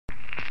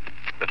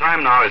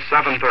time now is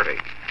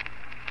 7:30.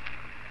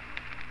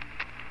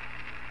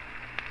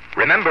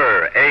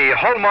 Remember, a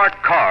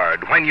Hallmark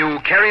card when you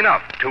care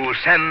enough to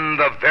send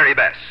the very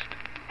best.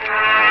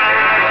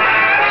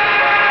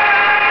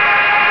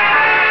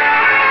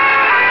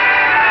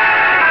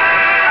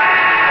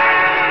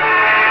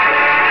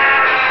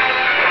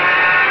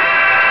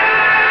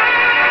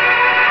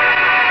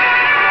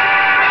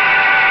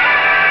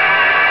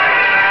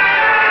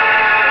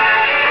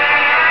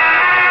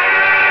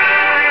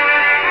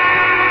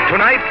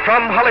 Tonight,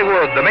 from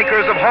Hollywood, the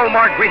makers of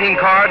Hallmark greeting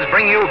cards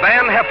bring you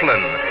Van Heflin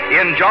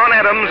in John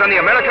Adams and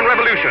the American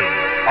Revolution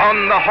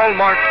on the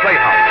Hallmark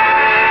Playhouse.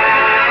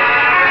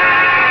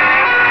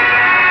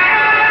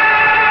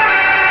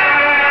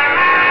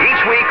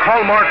 Each week,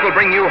 Hallmark will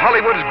bring you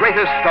Hollywood's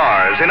greatest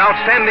stars in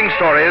outstanding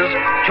stories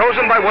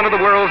chosen by one of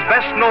the world's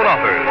best-known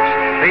authors,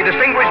 the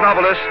distinguished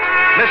novelist,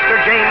 Mr.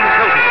 James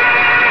Hilton.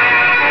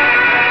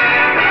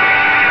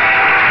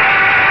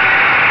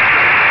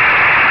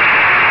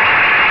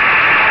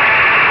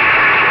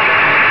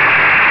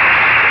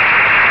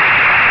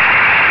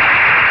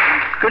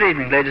 Good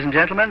evening, ladies and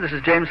gentlemen. This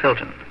is James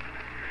Hilton.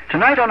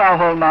 Tonight on our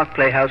Hallmark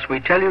Playhouse,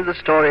 we tell you the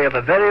story of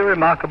a very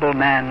remarkable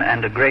man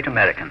and a great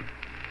American.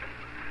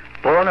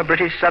 Born a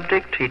British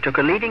subject, he took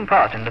a leading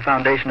part in the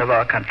foundation of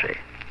our country.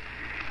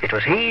 It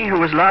was he who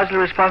was largely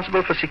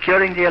responsible for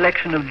securing the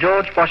election of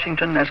George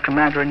Washington as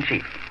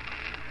Commander-in-Chief.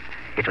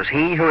 It was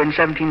he who in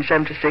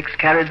 1776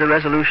 carried the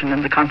resolution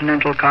in the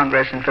Continental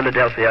Congress in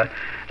Philadelphia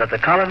that the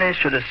colonies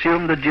should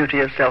assume the duty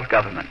of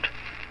self-government.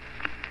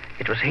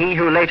 It was he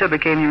who later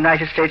became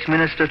United States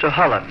Minister to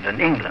Holland and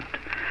England.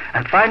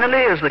 And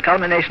finally, as the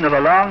culmination of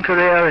a long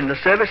career in the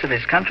service of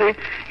his country,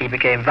 he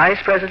became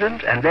Vice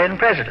President and then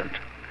President.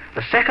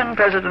 The second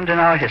president in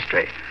our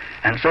history,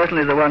 and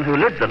certainly the one who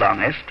lived the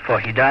longest, for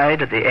he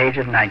died at the age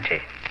of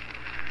 90.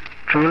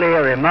 Truly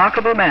a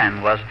remarkable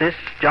man was this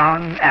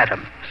John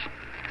Adams.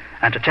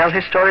 And to tell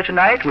his story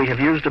tonight, we have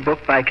used a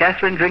book by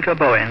Catherine Drinker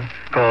Bowen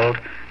called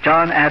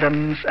John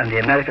Adams and the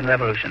American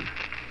Revolution.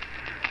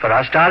 For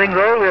our starring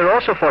role, we are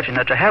also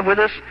fortunate to have with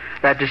us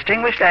that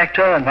distinguished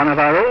actor and one of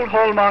our old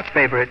Hallmark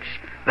favorites,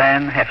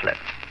 Van Heflin.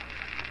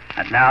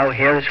 And now,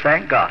 here is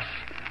Frank Goss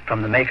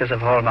from the makers of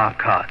Hallmark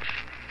cards.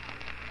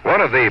 One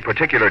of the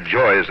particular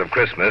joys of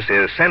Christmas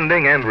is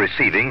sending and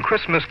receiving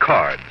Christmas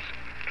cards.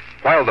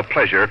 While the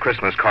pleasure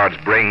Christmas cards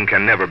bring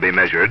can never be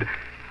measured,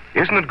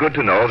 isn't it good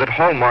to know that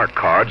Hallmark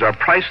cards are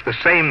priced the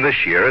same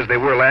this year as they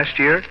were last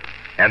year,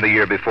 and the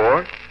year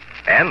before,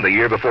 and the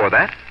year before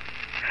that?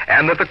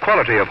 And that the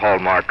quality of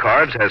Hallmark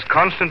cards has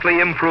constantly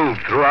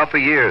improved throughout the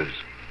years.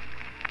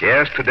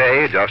 Yes,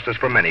 today, just as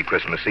for many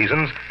Christmas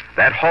seasons,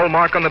 that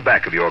Hallmark on the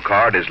back of your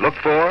card is looked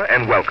for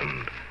and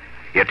welcomed.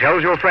 It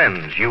tells your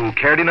friends you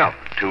cared enough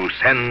to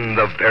send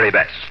the very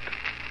best.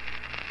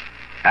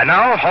 And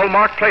now,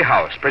 Hallmark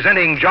Playhouse,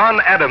 presenting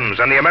John Adams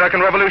and the American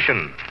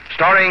Revolution,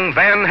 starring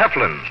Van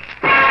Heflin.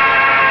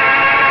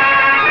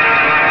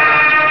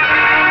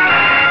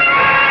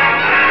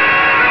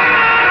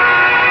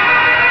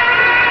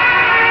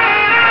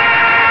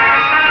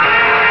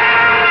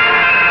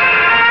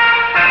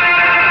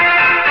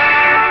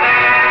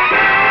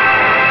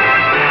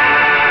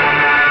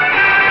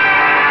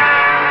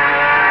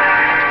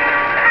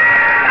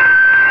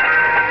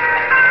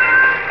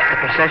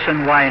 The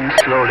procession winds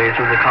slowly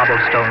through the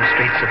cobblestone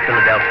streets of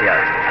Philadelphia.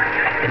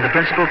 In the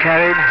principal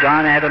carriage,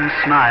 John Adams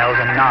smiles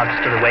and nods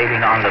to the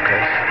waving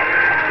onlookers.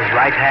 His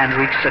right hand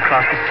reaches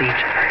across the seat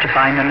to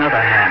find another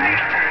hand,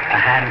 a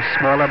hand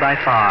smaller by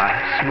far,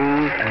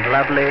 smooth and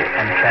lovely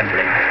and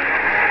trembling.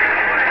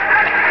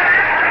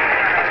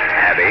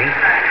 Abby,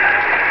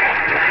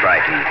 you're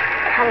frightened.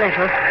 A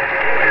little.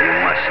 Well, you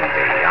mustn't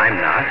be. I'm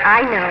not.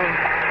 I know.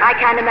 I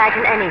can't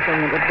imagine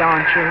anything that would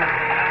daunt you.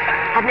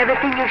 I've never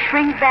seen you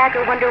shrink back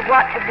or wonder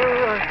what to do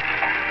or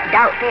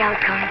doubt the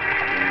outcome.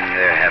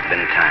 There have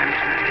been times,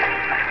 my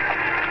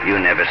dear. You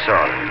never saw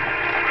them.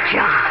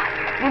 John,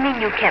 you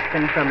mean you kept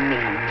them from me?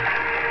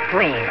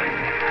 When?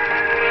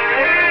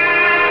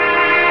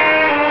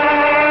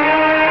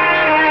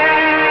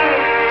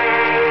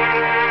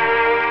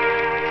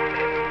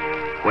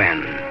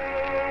 When?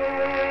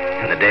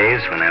 In the days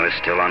when I was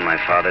still on my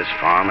father's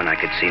farm and I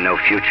could see no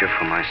future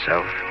for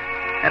myself.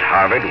 At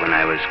Harvard when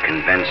I was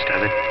convinced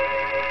of it.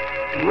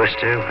 In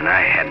Worcester when I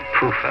had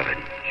proof of it.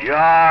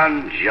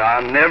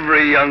 John,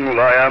 every young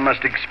lawyer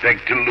must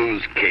expect to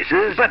lose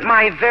cases. But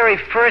my very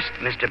first,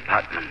 Mr.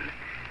 Putman.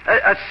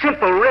 A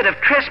simple writ of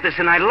trespass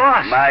and I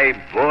lost. My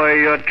boy,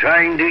 you're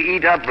trying to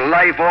eat up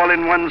life all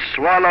in one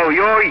swallow.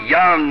 You're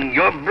young,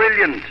 you're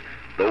brilliant.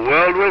 The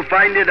world will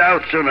find it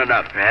out soon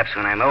enough. Perhaps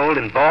when I'm old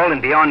and bald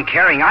and beyond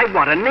caring, I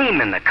want a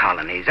name in the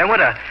colonies. I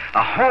want a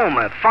home,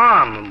 a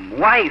farm, a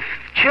wife,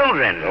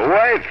 children. A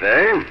wife,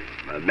 eh?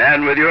 A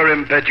man with your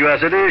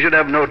impetuosity should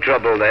have no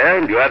trouble there.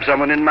 Do you have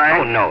someone in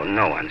mind? Oh,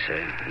 no one,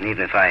 sir. And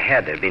even if I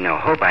had, there'd be no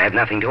hope. I have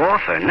nothing to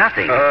offer,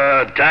 nothing.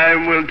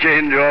 Time will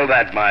change all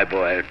that, my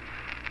boy.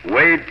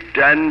 Wait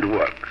and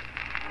work.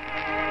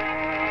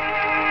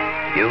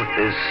 Youth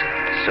is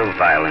so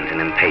violent and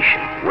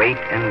impatient. Wait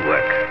and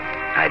work.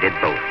 I did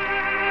both.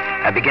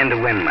 I began to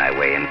win my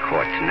way in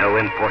court, to know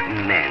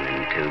important men,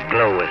 and to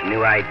glow with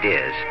new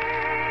ideas.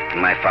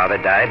 When my father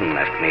died and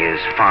left me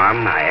his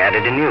farm, I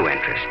added a new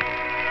interest.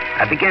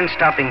 I began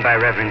stopping by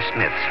Reverend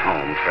Smith's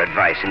home for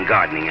advice in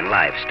gardening and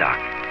livestock.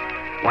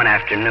 One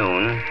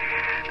afternoon,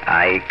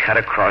 I cut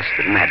across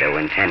the meadow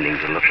intending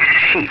to look at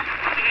sheep.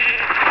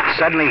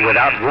 Suddenly,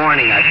 without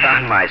warning, I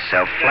found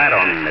myself flat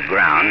on the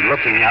ground,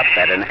 looking up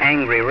at an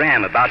angry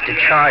ram about to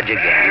charge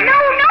again. No,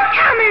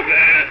 Thomas!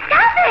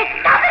 Stop it!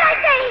 Stop it, I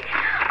say!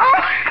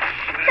 Oh,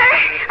 sir,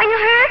 are you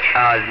hurt?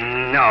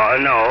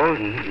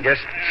 No,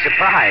 just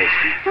surprised.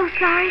 So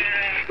sorry.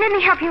 Let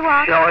me help you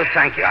walk. Oh,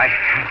 thank you. I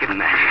can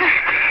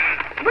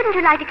imagine. Wouldn't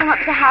you like to come up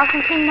to the house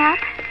and clean up?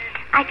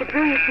 I could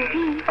brew you some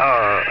tea.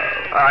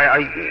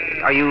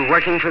 Are you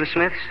working for the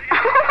Smiths?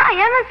 Oh, I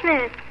am a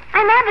Smith.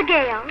 I'm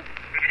Abigail.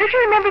 Don't you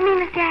remember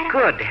me, Mr. Adams?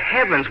 Good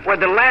heavens. Well,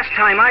 the last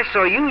time I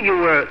saw you, you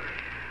were...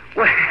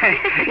 Well,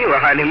 you were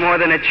hardly more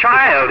than a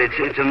child.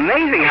 It's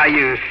amazing how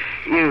you've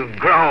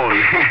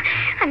grown.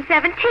 I'm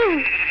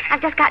 17.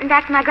 I've just gotten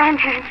back from my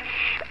grandparents.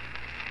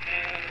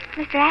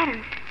 Mr.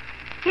 Adams,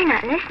 you're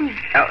not listening.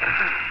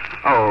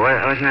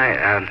 Wasn't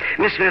I?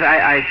 Miss Smith,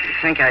 I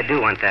think I do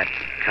want that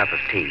cup of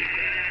tea.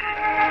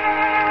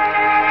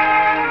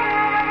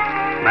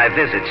 My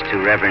visits to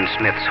Reverend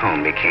Smith's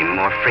home became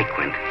more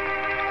frequent.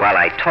 While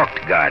I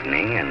talked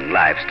gardening and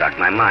livestock,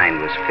 my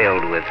mind was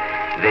filled with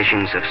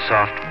visions of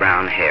soft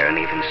brown hair and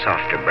even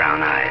softer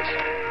brown eyes.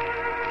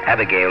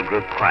 Abigail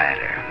grew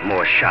quieter,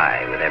 more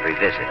shy with every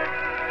visit.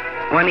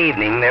 One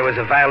evening, there was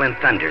a violent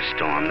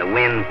thunderstorm. The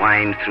wind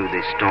whined through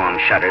the storm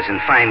shutters and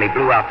finally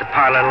blew out the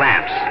parlor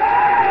lamps.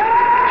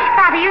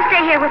 Father, you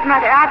stay here with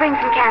Mother. I'll bring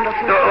some candles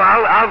from Oh,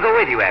 I'll go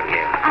with you,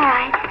 Abigail. All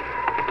right.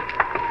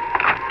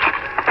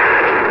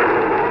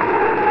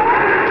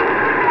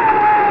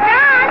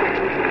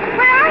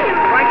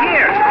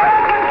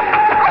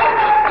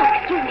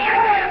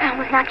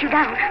 Knocked you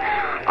down.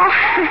 Oh,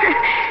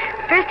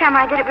 first time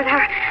I did it with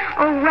her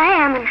old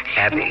ram and...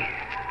 Abby.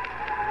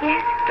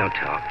 Yes? Don't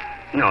talk.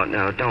 No,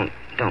 don't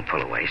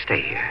pull away.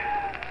 Stay here.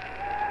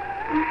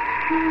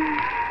 Mm-hmm.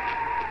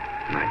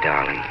 My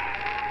darling.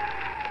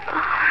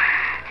 Oh,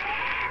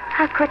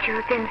 how could you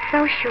have been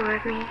so sure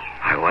of me?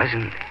 I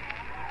wasn't.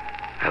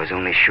 I was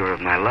only sure of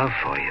my love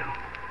for you.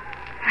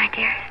 My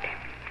dearest.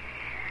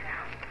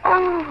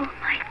 Oh,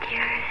 my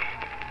dearest.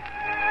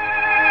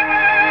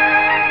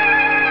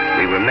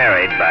 We were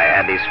married by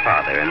Abby's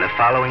father, and the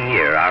following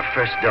year, our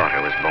first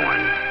daughter was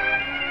born.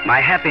 My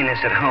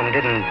happiness at home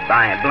didn't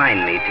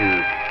blind me to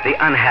the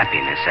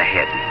unhappiness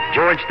ahead.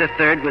 George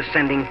III was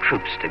sending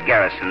troops to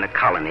garrison the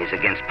colonies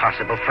against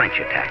possible French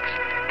attacks.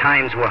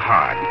 Times were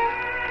hard.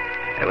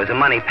 There was a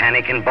money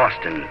panic in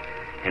Boston,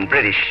 and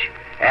British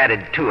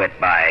added to it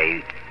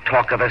by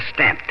talk of a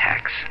stamp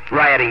tax.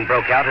 Rioting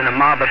broke out, and a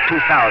mob of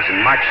 2,000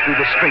 marched through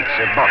the streets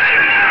of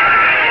Boston.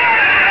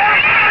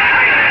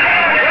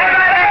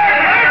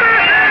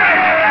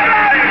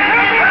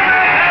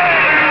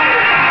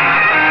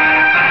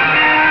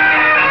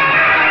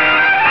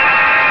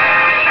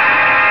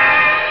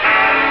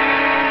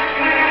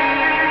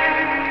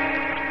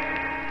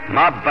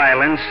 Mob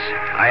violence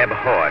I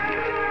abhorred,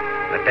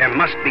 but there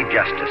must be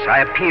justice. I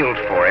appealed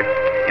for it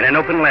in an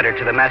open letter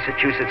to the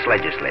Massachusetts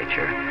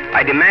legislature.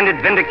 I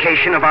demanded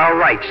vindication of our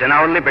rights and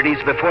our liberties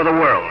before the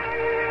world.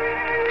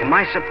 To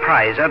my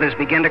surprise, others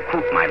began to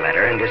quote my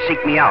letter and to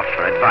seek me out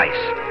for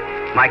advice.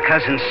 My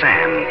cousin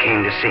Sam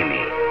came to see me.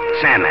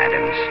 Sam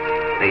Adams,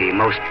 the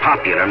most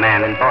popular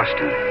man in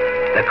Boston,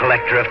 the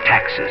collector of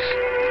taxes,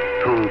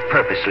 who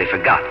purposely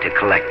forgot to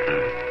collect them.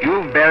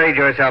 You've buried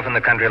yourself in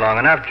the country long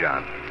enough,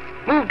 John.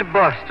 Move to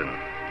Boston.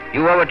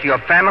 You owe it to your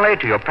family,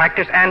 to your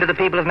practice, and to the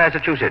people of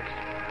Massachusetts.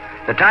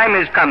 The time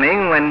is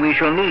coming when we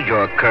shall need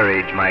your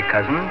courage, my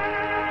cousin.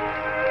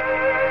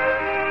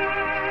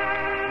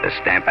 The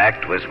Stamp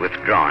Act was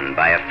withdrawn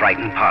by a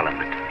frightened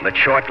Parliament. But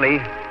shortly,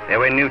 there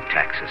were new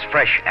taxes,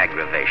 fresh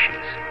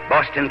aggravations.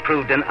 Boston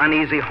proved an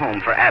uneasy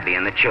home for Abby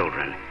and the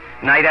children.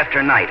 Night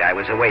after night, I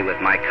was away with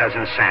my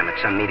cousin Sam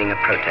at some meeting of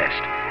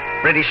protest.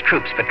 British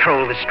troops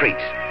patrolled the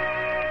streets.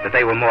 But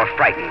they were more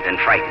frightened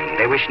than frightening.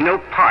 They wished no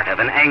part of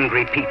an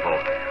angry people.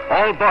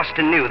 All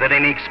Boston knew that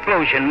an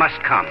explosion must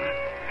come.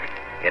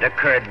 It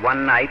occurred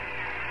one night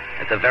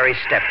at the very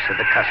steps of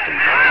the custom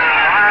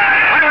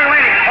house. What are we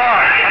waiting for?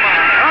 Come on.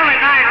 There are only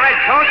 9 red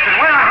coats, and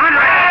we're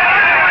 100.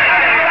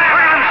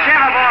 We're on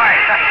Santa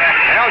boys.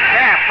 They don't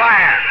dare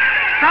fire.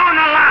 Throw in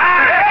the lot.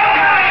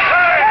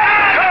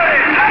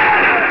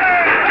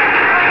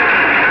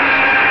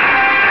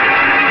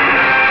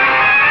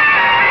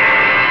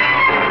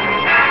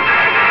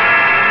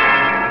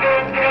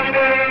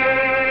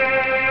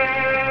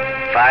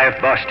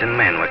 Five Boston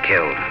men were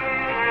killed.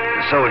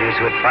 The soldiers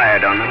who had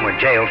fired on them were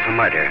jailed for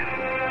murder.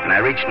 When I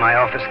reached my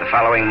office the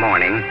following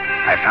morning,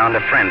 I found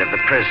a friend of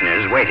the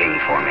prisoners waiting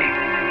for me.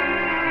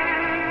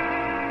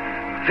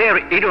 They're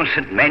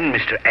innocent men,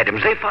 Mr.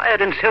 Adams. They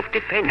fired in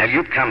self-defense. Have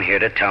you come here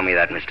to tell me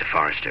that, Mr.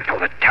 Forrester? Oh,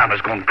 the town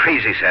has gone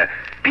crazy, sir.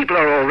 People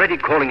are already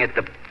calling it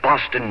the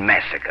Boston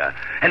Massacre.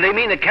 And they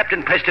mean that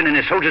Captain Preston and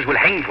his soldiers will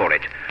hang for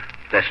it.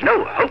 There's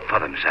no hope for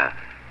them, sir.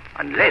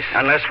 Unless...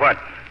 Unless what?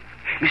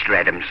 Mr.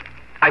 Adams,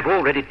 I've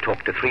already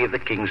talked to 3 of the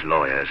king's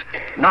lawyers.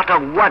 Not a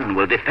one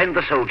will defend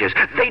the soldiers.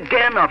 They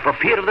dare not for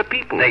fear of the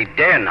people. They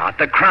dare not.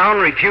 The crown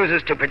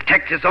refuses to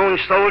protect its own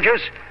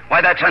soldiers?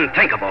 Why, that's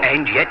unthinkable.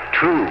 And yet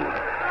true.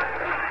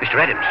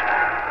 Mr. Adams,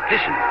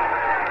 listen.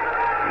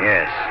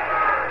 Yes.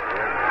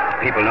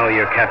 People know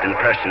you're Captain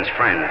Preston's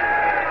friend.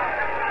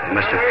 They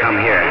must have come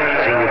here,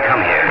 seen you come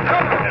here.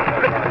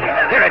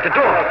 They're at the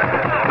door.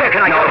 Where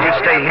can I go? No, you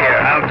stay here.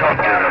 I'll talk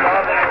to them.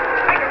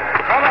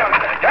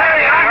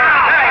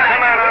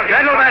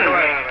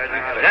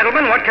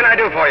 Gentlemen, what can I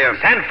do for you?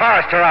 Send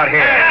Forrester out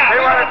here.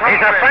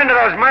 He's a friend of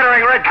those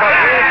murdering redcoats.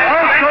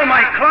 Also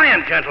my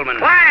client, gentlemen.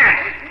 Quiet!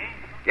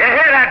 You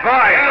hear that,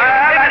 boy?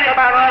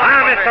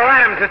 Mr.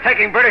 Adams is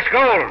taking British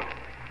gold.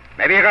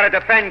 Maybe you're going to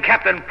defend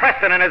Captain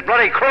Preston and his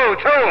bloody crew,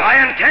 too.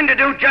 I intend to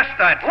do just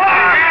that.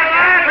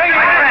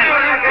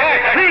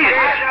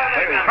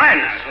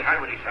 Friends,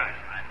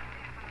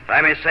 if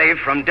I may save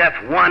from death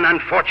one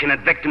unfortunate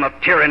victim of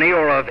tyranny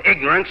or of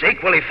ignorance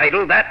equally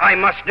fatal, that I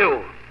must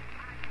do.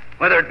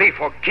 Whether it be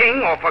for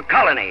king or for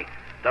colony,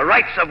 the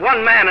rights of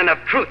one man and of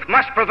truth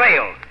must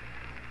prevail,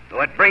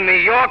 though it bring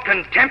me your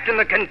contempt and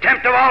the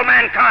contempt of all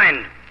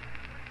mankind.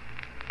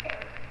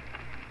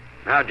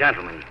 Now,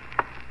 gentlemen,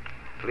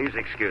 please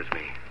excuse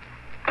me.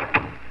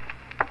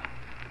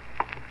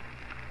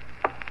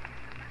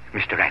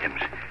 Mr.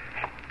 Adams,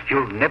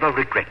 you'll never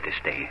regret this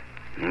day.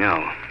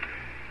 No,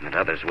 but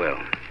others will.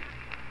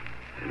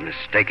 The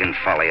mistaken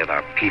folly of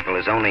our people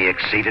is only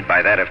exceeded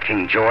by that of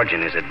King George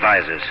and his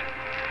advisors.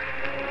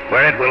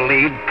 Where it will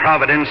lead,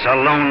 Providence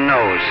alone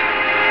knows.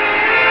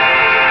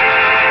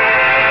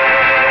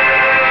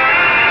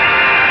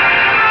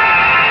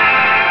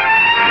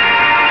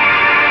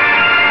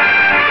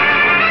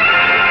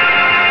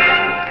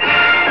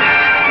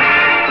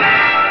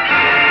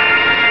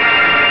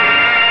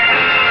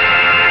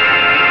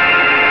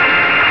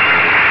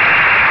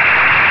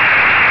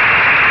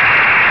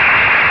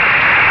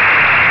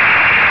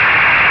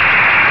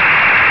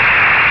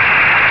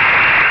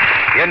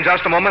 In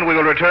just a moment, we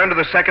will return to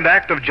the second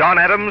act of John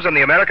Adams and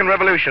the American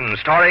Revolution,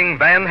 starring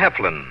Van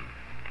Heflin.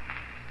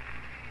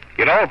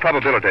 In all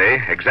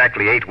probability,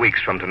 exactly 8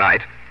 weeks from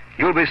tonight,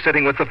 you'll be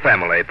sitting with the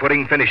family,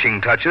 putting finishing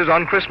touches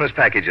on Christmas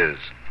packages.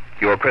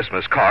 Your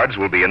Christmas cards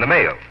will be in the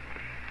mail.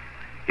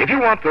 If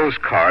you want those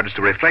cards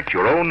to reflect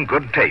your own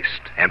good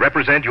taste and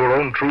represent your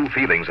own true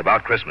feelings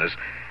about Christmas,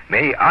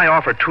 may I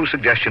offer 2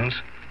 suggestions?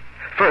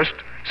 First,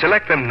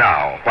 select them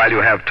now while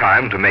you have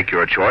time to make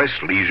your choice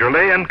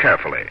leisurely and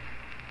carefully.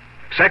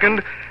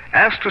 Second,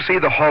 ask to see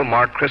the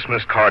Hallmark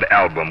Christmas card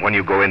album when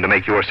you go in to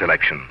make your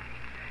selection.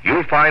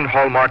 You'll find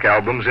Hallmark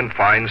albums in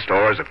fine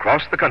stores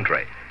across the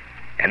country.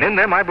 And in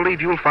them, I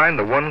believe you'll find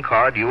the one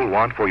card you'll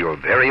want for your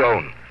very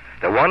own.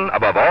 The one,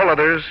 above all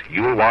others,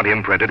 you'll want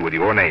imprinted with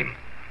your name.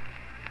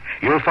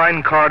 You'll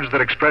find cards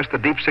that express the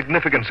deep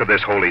significance of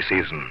this holy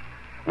season.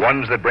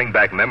 Ones that bring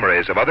back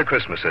memories of other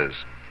Christmases.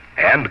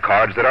 And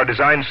cards that are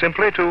designed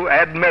simply to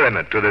add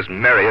merriment to this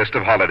merriest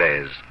of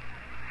holidays.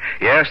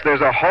 Yes,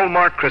 there's a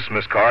Hallmark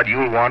Christmas card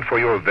you'll want for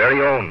your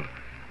very own.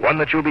 One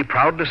that you'll be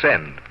proud to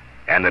send,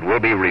 and that will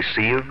be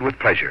received with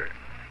pleasure.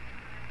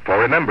 For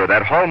remember,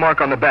 that Hallmark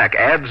on the back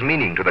adds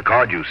meaning to the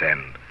card you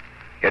send.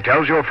 It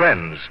tells your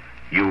friends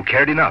you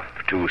cared enough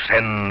to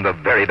send the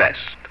very best.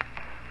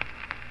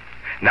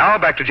 Now,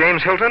 back to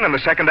James Hilton and the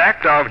second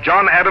act of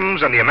John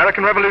Adams and the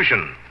American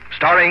Revolution,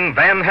 starring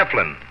Van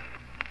Heflin.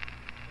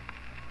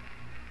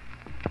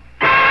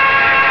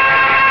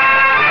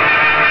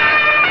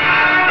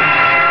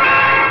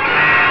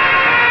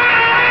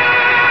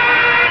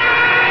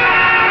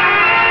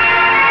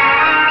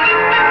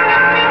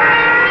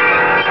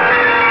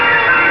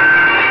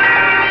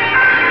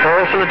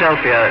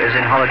 Philadelphia is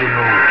in holiday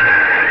mood.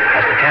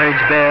 As the carriage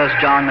bears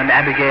John and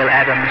Abigail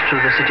Adams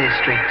through the city's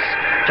streets,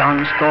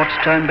 John's thoughts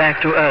turn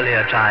back to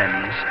earlier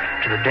times,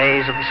 to the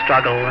days of the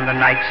struggle and the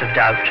nights of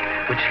doubt,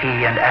 which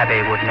he and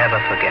Abby would never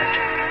forget.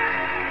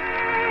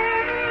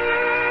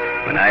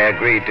 When I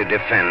agreed to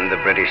defend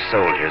the British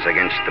soldiers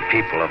against the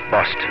people of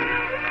Boston,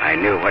 I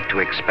knew what to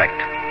expect.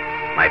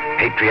 My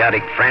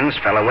patriotic friends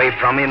fell away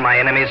from me, and my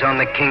enemies on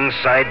the king's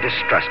side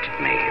distrusted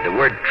me. The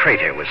word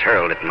traitor was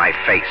hurled at my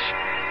face,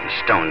 and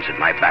stones at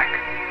my back.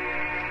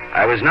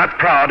 I was not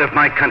proud of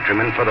my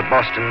countrymen for the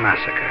Boston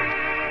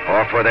massacre,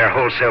 or for their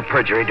wholesale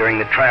perjury during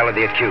the trial of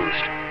the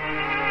accused.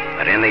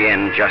 But in the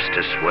end,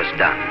 justice was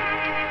done.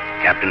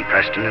 Captain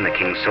Preston and the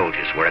king's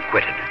soldiers were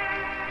acquitted.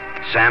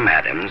 Sam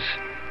Adams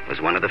was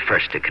one of the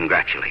first to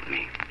congratulate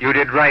me. You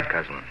did right,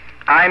 cousin.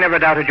 I never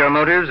doubted your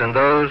motives, and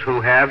those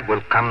who have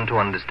will come to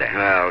understand.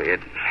 Well,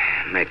 it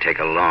may take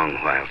a long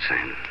while,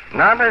 Sam.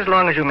 Not as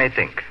long as you may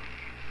think.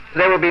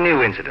 There will be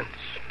new incidents,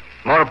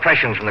 more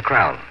oppression from the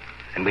crown,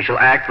 and we shall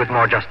act with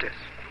more justice.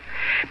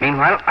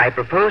 Meanwhile, I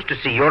propose to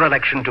see your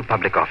election to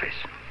public office.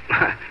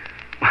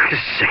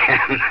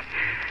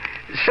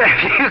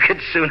 Sam, you could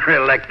sooner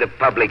elect the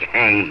public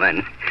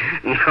hangman.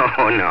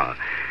 No.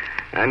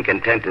 I'm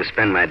content to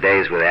spend my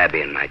days with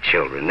Abby and my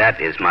children. That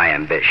is my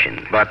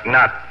ambition. But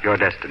not your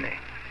destiny.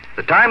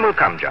 The time will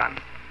come, John.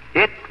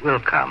 It will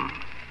come.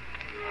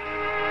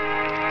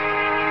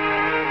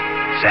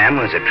 Sam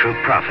was a true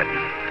prophet.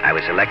 I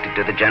was elected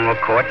to the General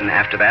Court and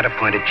after that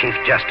appointed Chief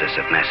Justice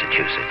of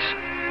Massachusetts.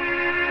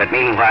 But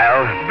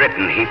meanwhile,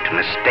 Britain heaped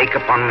mistake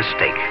upon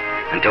mistake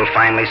until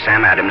finally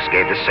Sam Adams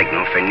gave the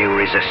signal for new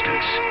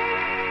resistance.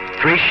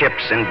 3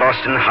 ships in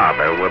Boston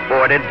Harbor were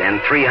boarded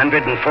and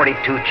 342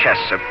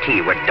 chests of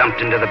tea were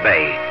dumped into the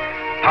bay.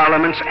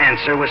 Parliament's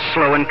answer was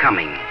slow in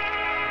coming,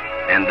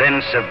 and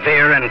then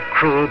severe and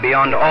cruel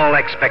beyond all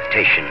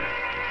expectation.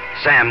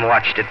 Sam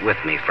watched it with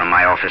me from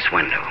my office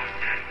window.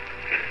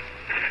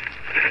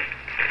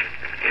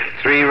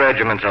 3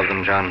 regiments of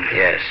them, John.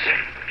 Yes.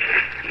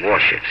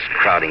 Warships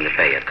crowding the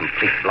bay, a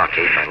complete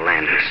blockade by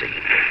land and sea.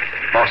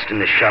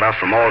 Boston is shut off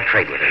from all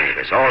trade with the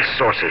neighbors, all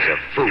sources of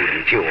food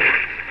and fuel.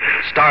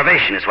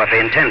 Starvation is what they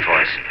intend for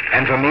us.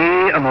 And for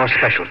me, a more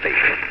special fate.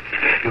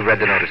 You read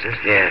the notices?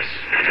 Yes,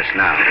 just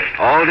now.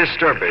 All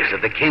disturbers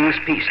of the King's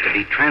peace to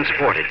be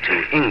transported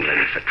to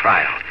England for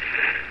trial.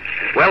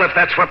 Well, if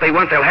that's what they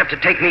want, they'll have to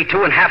take me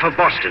too and half of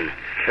Boston.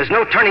 There's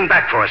no turning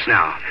back for us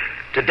now.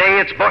 Today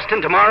it's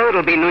Boston, tomorrow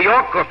it'll be New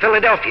York or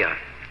Philadelphia.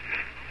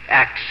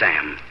 Act,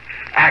 Sam.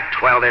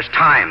 Act while there's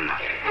time.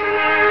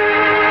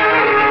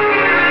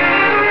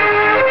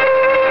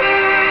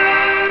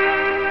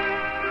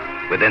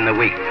 Within the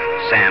week,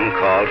 Sam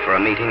called for a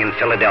meeting in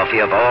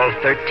Philadelphia of all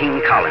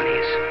 13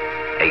 colonies,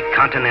 a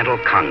Continental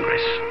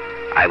Congress.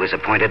 I was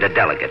appointed a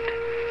delegate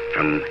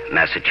from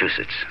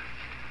Massachusetts.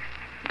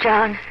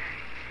 John.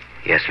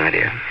 Yes, my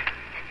dear.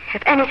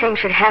 If anything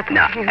should happen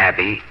Now, to you...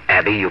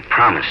 Abby, you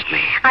promised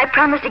me. I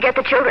promised to get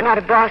the children out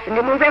of Boston,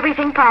 to move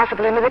everything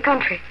possible into the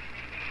country.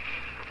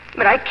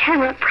 But I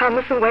cannot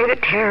promise away the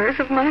terrors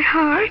of my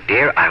heart. My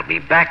dear, I'll be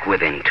back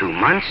within 2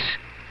 months.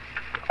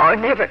 Or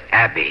never.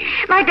 Abby.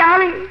 My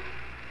darling,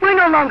 we're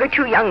no longer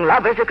 2 young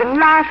lovers who can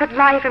laugh at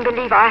life and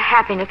believe our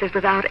happiness is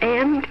without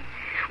end.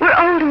 We're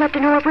old enough to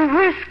know if we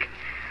risk.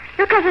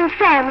 Your cousin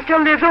Sam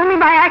still lives only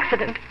by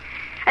accident.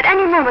 At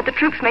any moment, the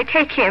troops may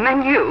take him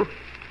and you.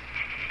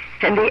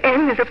 And the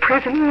end is a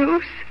prison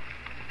noose.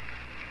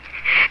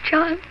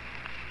 John,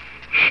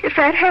 if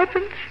that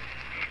happens,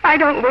 I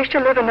don't wish to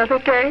live another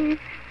day,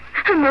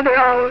 another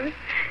hour.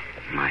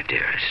 My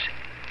dearest.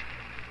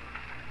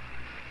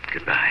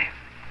 Goodbye.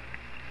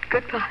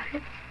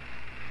 Goodbye.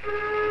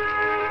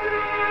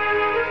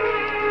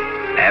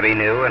 Abby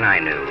knew and I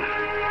knew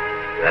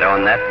that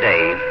on that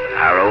day,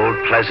 our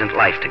old pleasant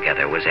life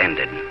together was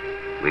ended.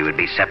 We would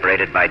be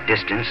separated by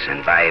distance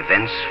and by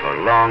events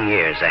for long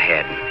years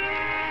ahead.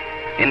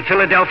 In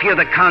Philadelphia,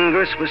 the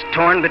Congress was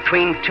torn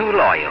between 2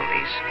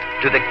 loyalties.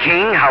 To the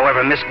king,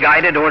 however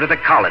misguided, or to the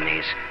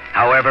colonies,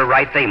 however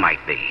right they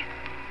might be.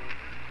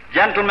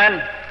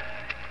 Gentlemen,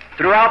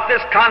 throughout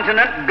this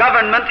continent,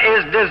 government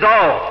is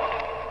dissolved.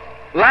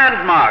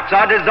 Landmarks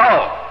are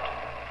dissolved.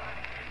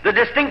 The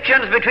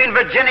distinctions between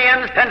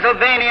Virginians,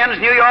 Pennsylvanians,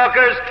 New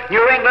Yorkers,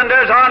 New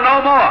Englanders are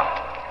no more.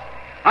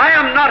 I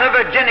am not a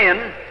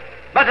Virginian,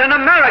 but an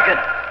American.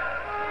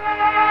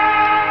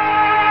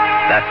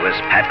 That was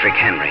Patrick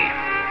Henry.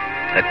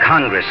 The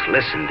Congress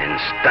listened in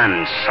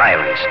stunned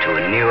silence to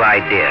a new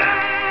idea.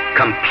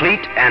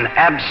 Complete and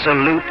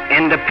absolute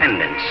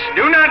independence.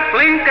 Do not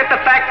blink at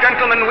the fact,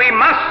 gentlemen. We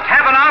must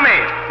have an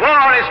army.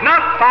 War is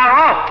not far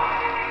off.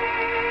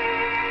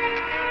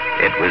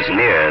 It was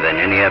nearer than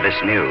any of us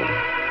knew.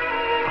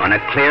 On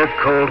a clear,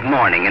 cold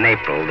morning in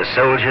April, the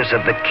soldiers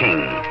of the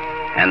King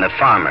and the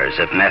farmers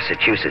of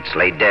Massachusetts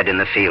lay dead in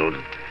the field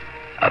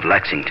of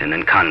Lexington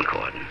and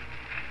Concord.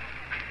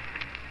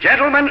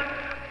 Gentlemen,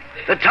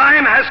 the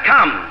time has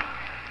come.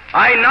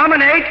 I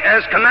nominate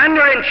as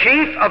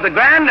Commander-in-Chief of the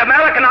Grand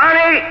American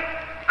Army,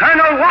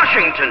 Colonel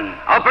Washington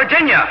of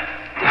Virginia.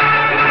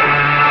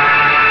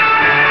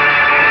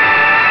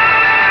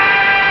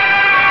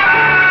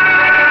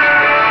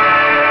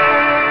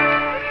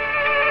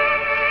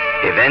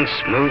 Events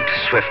moved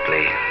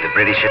swiftly. The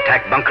British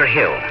attacked Bunker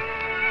Hill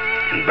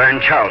and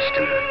burned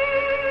Charleston.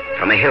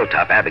 From a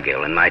hilltop,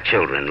 Abigail and my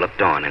children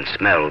looked on and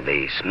smelled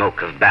the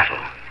smoke of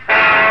battle.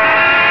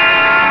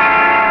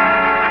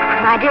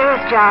 My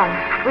dearest John,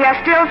 we are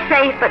still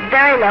safe but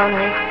very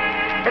lonely.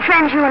 The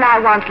friends you and I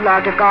once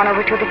loved have gone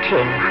over to the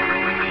King.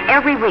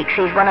 Every week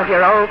sees one of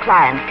your old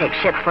clients take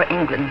ship for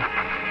England.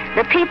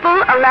 The people,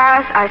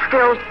 alas, are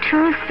still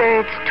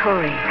 2/3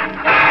 Tory.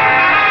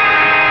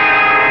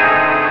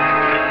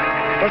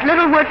 There's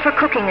little wood for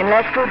cooking and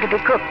less food to be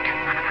cooked.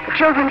 The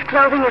children's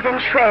clothing is in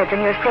shreds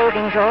and your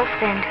savings all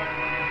spent.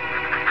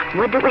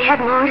 Would that we had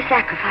more to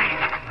sacrifice.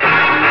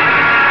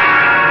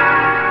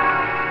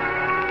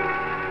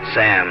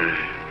 Sam,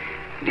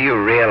 do you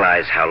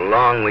realize how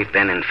long we've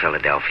been in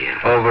Philadelphia?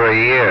 Over a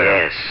year.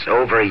 Yes,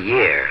 over a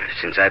year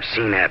since I've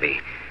seen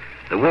Abby.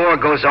 The war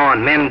goes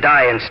on, men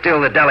die, and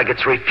still the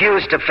delegates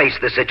refuse to face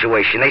the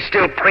situation. They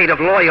still prate of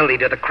loyalty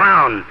to the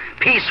crown,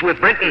 peace with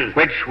Britain.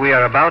 Which we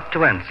are about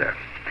to answer.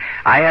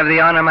 I have the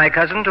honor, my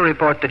cousin, to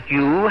report that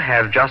you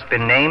have just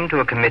been named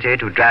to a committee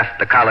to draft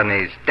the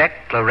colony's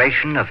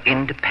Declaration of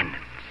Independence.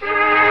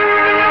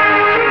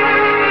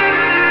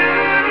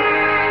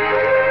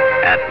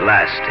 At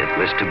last it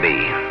was to be.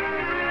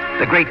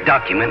 The great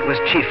document was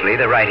chiefly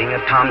the writing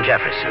of Tom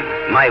Jefferson.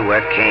 My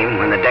work came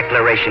when the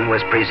Declaration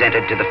was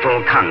presented to the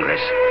full Congress.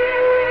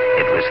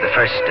 It was the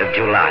 1st of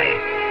July.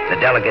 The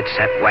delegates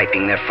sat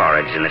wiping their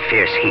foreheads in the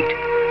fierce heat.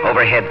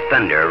 Overhead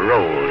thunder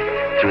rolled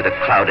through the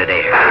clouded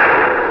air.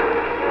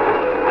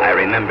 I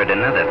remembered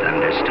another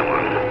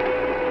thunderstorm.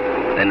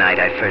 The night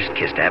I first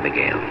kissed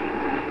Abigail.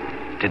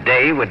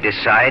 Today would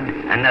decide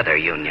another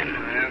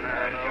union.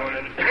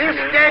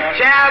 Mr.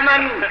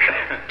 Chairman,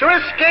 to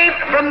escape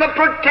from the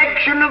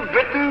protection of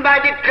Britain by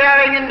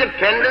declaring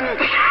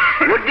independence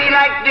would be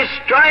like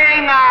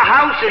destroying our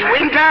house in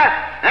winter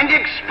and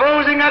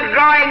exposing a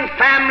growing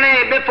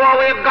family before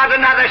we've got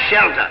another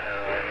shelter.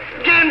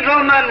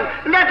 Gentlemen,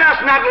 let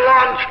us not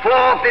launch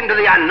forth into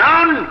the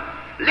unknown.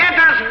 Let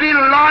us be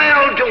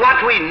loyal to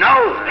what we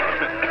know.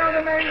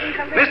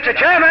 Mr.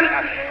 Chairman.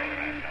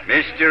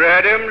 Mr.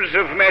 Adams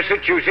of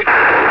Massachusetts.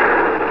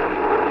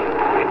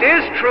 It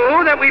is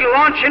true that we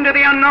launch into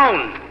the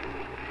unknown.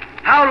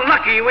 How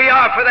lucky we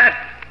are for that.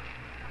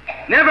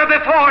 Never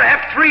before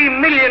have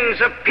 3 millions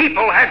of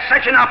people had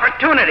such an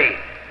opportunity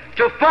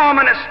to form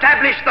and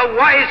establish the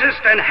wisest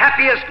and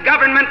happiest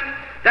government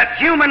that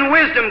human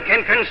wisdom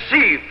can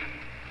conceive.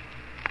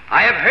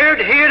 I have heard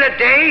here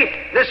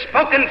today the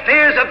spoken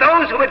fears of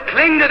those who would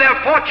cling to their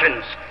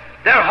fortunes,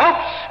 their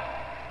hopes,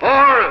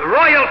 or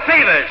royal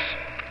favors.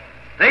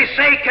 They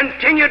say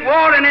continued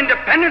war and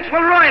independence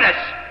will ruin us.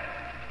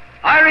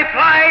 I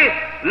reply,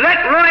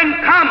 let ruin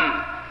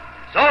come,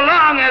 so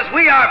long as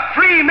we are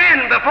free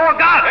men before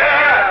God.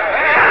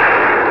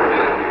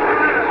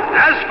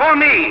 As for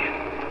me,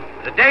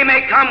 the day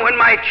may come when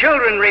my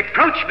children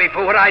reproach me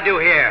for what I do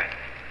here.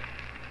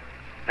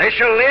 They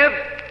shall live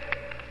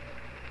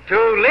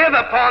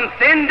upon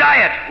thin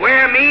diet,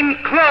 wear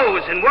mean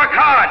clothes, and work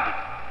hard.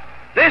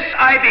 This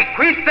I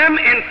bequeath them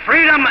in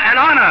freedom and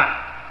honor.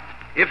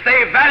 If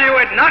they value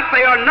it not,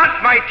 they are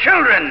not my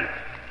children,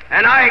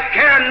 and I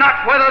care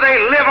not whether they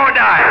live or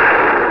die.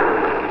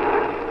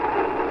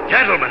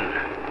 Gentlemen,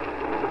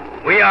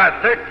 we are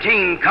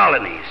 13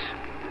 colonies.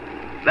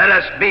 Let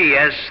us be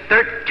as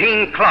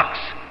 13 clocks.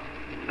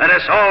 Let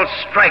us all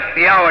strike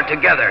the hour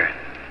together.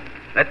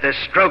 Let the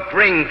stroke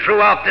ring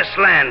throughout this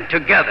land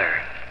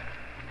together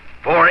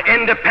for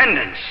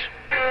independence.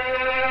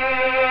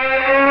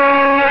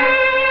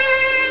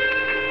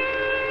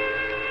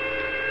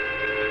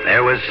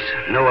 There was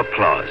no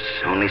applause,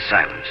 only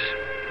silence.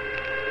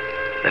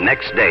 The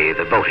next day,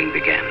 the voting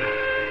began.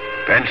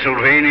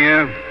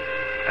 Pennsylvania,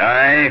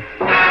 aye.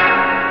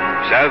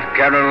 South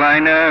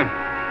Carolina,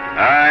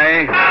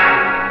 aye.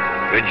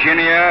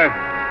 Virginia,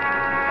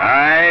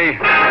 aye.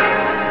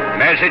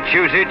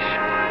 Massachusetts,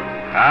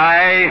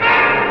 aye.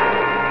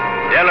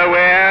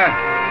 Delaware,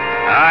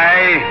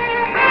 aye.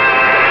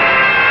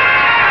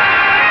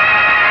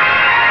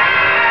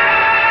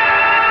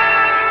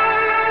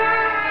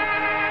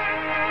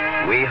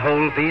 We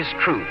hold these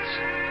truths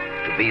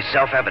to be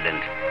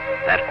self-evident,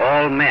 that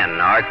all men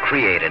are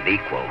created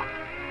equal,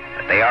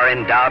 that they are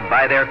endowed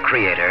by their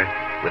Creator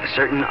with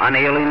certain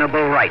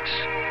unalienable rights,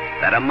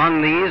 that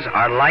among these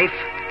are life,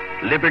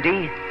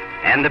 liberty,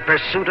 and the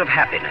pursuit of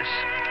happiness.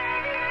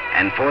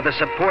 And for the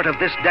support of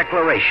this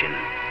declaration,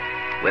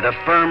 with a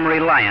firm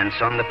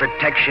reliance on the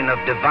protection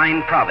of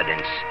divine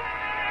providence,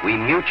 we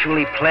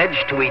mutually pledge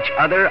to each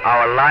other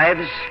our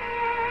lives,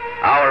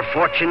 our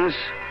fortunes,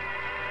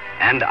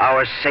 and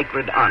our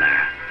sacred honor.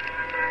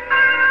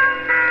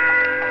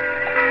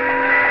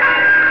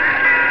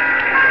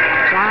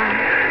 John?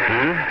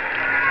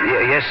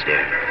 Yes,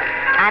 dear.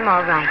 I'm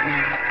all right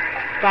now.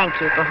 Thank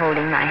you for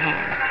holding my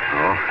hand.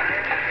 Oh,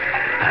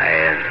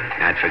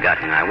 I'd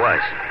forgotten I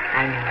was.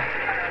 I know.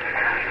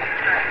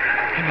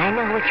 And I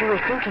know what you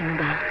were thinking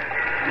about.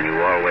 You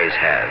always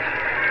have.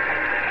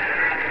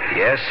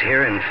 Yes,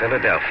 here in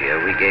Philadelphia,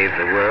 we gave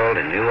the world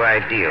a new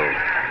ideal.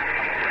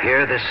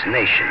 Here this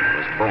nation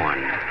was born.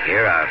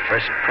 Here our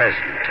first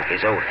president took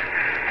his oath.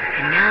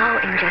 And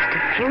now, in just a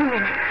few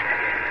minutes,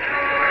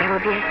 there will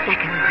be a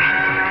second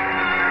president.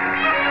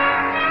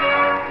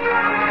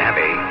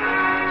 Abby.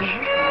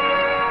 Yes?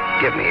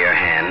 Give me your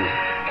hand.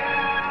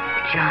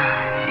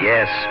 John.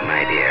 Yes,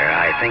 my dear,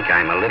 I think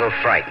I'm a little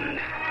frightened.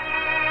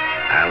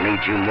 I'll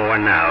need you more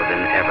now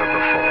than ever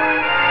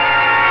before.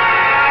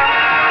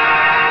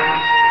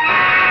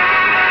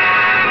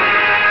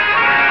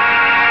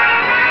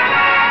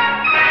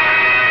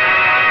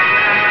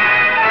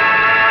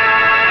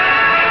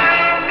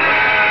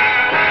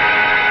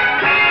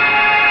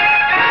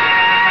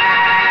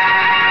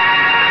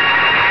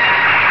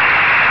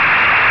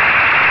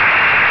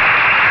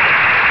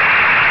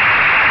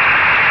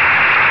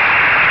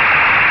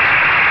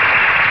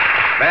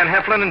 Van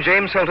Heflin and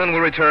James Hilton will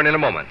return in a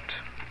moment.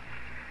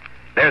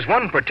 There's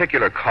one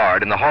particular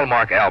card in the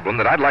Hallmark album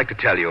that I'd like to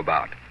tell you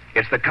about.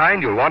 It's the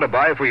kind you'll want to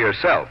buy for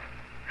yourself.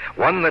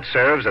 One that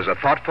serves as a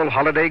thoughtful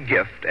holiday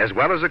gift as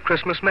well as a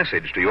Christmas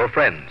message to your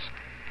friends.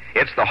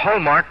 It's the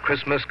Hallmark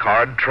Christmas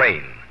Card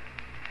Train.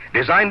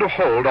 Designed to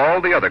hold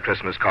all the other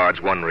Christmas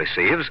cards one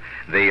receives,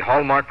 the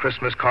Hallmark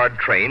Christmas Card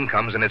Train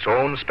comes in its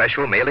own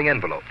special mailing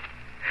envelope.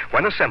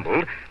 When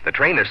assembled, the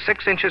train is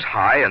 6 inches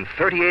high and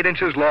 38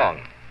 inches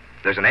long.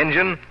 There's an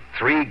engine,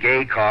 3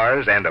 gay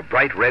cars, and a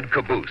bright red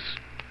caboose.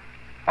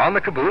 On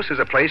the caboose is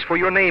a place for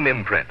your name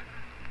imprint.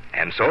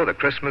 And so the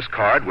Christmas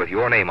card with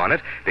your name on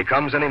it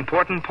becomes an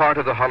important part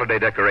of the holiday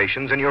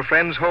decorations in your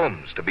friends'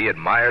 homes to be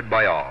admired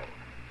by all.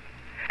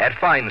 At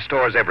fine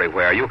stores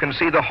everywhere, you can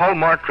see the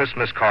Hallmark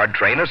Christmas card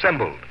train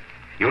assembled.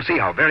 You'll see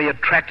how very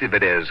attractive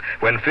it is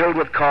when filled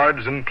with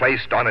cards and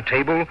placed on a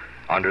table,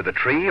 under the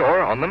tree, or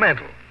on the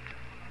mantel.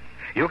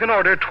 You can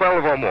order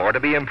 12 or more to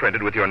be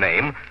imprinted with your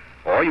name,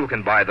 or you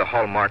can buy the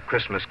Hallmark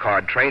Christmas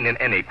card train in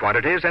any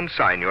quantities and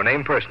sign your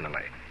name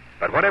personally.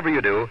 But whatever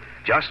you do,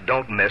 just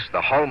don't miss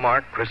the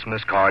Hallmark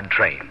Christmas card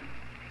train.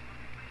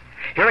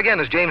 Here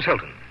again is James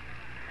Hilton.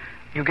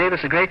 You gave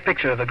us a great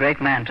picture of a great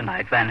man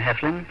tonight, Van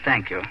Heflin.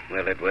 Thank you.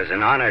 Well, it was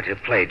an honor to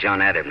play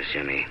John Adams,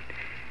 Jimmy.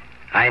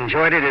 I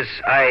enjoyed it as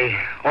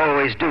I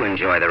always do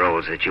enjoy the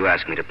roles that you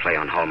ask me to play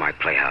on Hallmark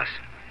Playhouse.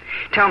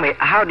 Tell me,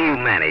 how do you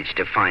manage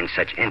to find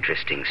such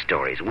interesting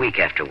stories week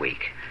after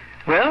week?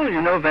 Well,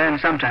 you know, Van,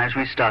 sometimes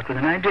we start with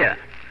an idea.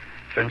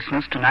 For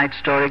instance, tonight's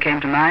story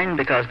came to mind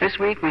because this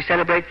week we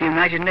celebrate the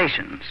United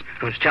Nations,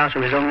 whose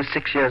charter is only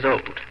 6 years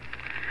old.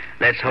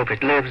 Let's hope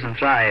it lives and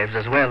thrives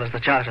as well as the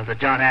charter that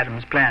John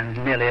Adams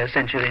planned nearly a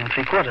century and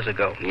 3/4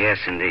 ago. Yes,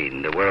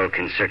 indeed. The world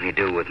can certainly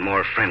do with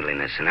more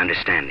friendliness and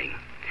understanding.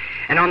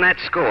 And on that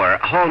score,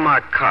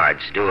 Hallmark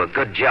cards do a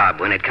good job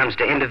when it comes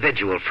to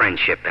individual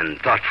friendship and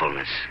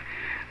thoughtfulness.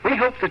 We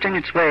hope that in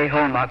its way,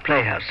 Hallmark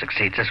Playhouse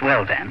succeeds as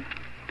well, Van.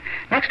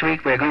 Next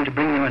week, we're going to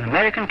bring you an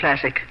American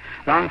classic,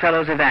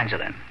 Longfellow's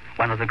Evangeline,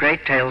 one of the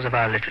great tales of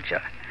our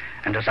literature.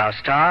 And as our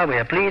star, we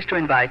are pleased to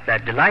invite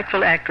that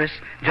delightful actress,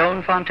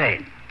 Joan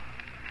Fontaine.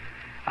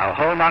 Our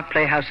Hallmark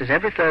Playhouse is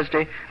every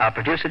Thursday. Our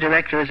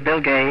producer-director is Bill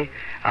Gay.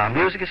 Our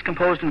music is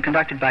composed and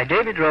conducted by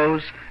David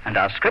Rose, and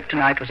our script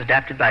tonight was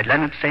adapted by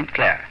Leonard St.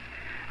 Clair.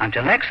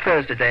 Until next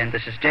Thursday, then,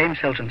 this is James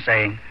Hilton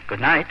saying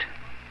good night.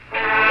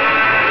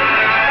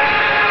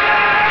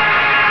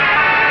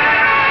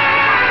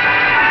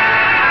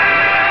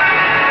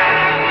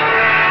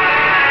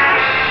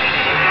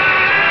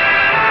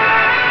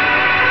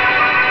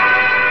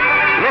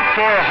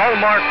 For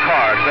Hallmark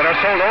cards that are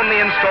sold only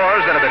in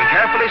stores that have been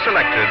carefully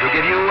selected to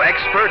give you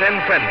expert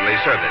and friendly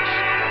service.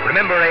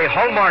 Remember, a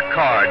Hallmark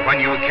card when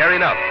you care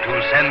enough to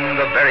send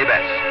the very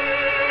best.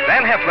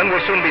 Van Heflin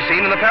will soon be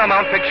seen in the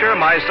Paramount picture,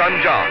 My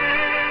Son John.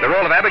 The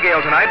role of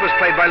Abigail tonight was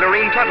played by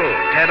Lorene Tuttle.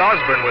 Ted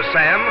Osborne was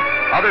Sam.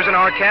 Others in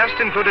our cast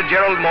included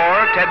Gerald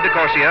Moore, Ted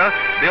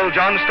DeCorsia, Bill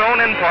Johnstone,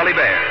 and Paulie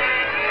Bear.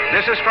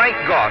 This is Frank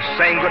Goss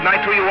saying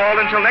goodnight to you all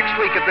until next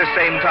week at this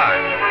same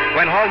time,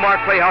 when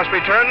Hallmark Playhouse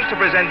returns to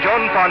present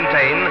Joan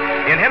Fontaine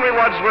in Henry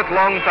Wadsworth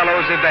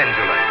Longfellow's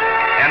Evangeline.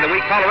 And the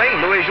week following,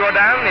 Louis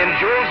Jourdan in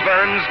Jules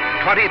Verne's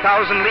 20,000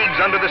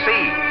 Leagues Under the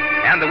Sea.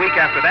 And the week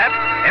after that,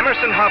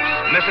 Emerson Huff's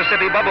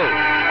Mississippi Bubble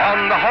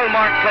on the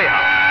Hallmark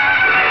Playhouse.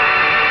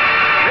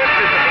 This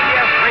is the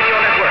PBS Radio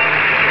Network.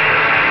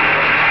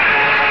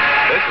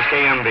 This is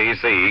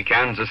KMBC,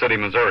 Kansas City,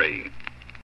 Missouri.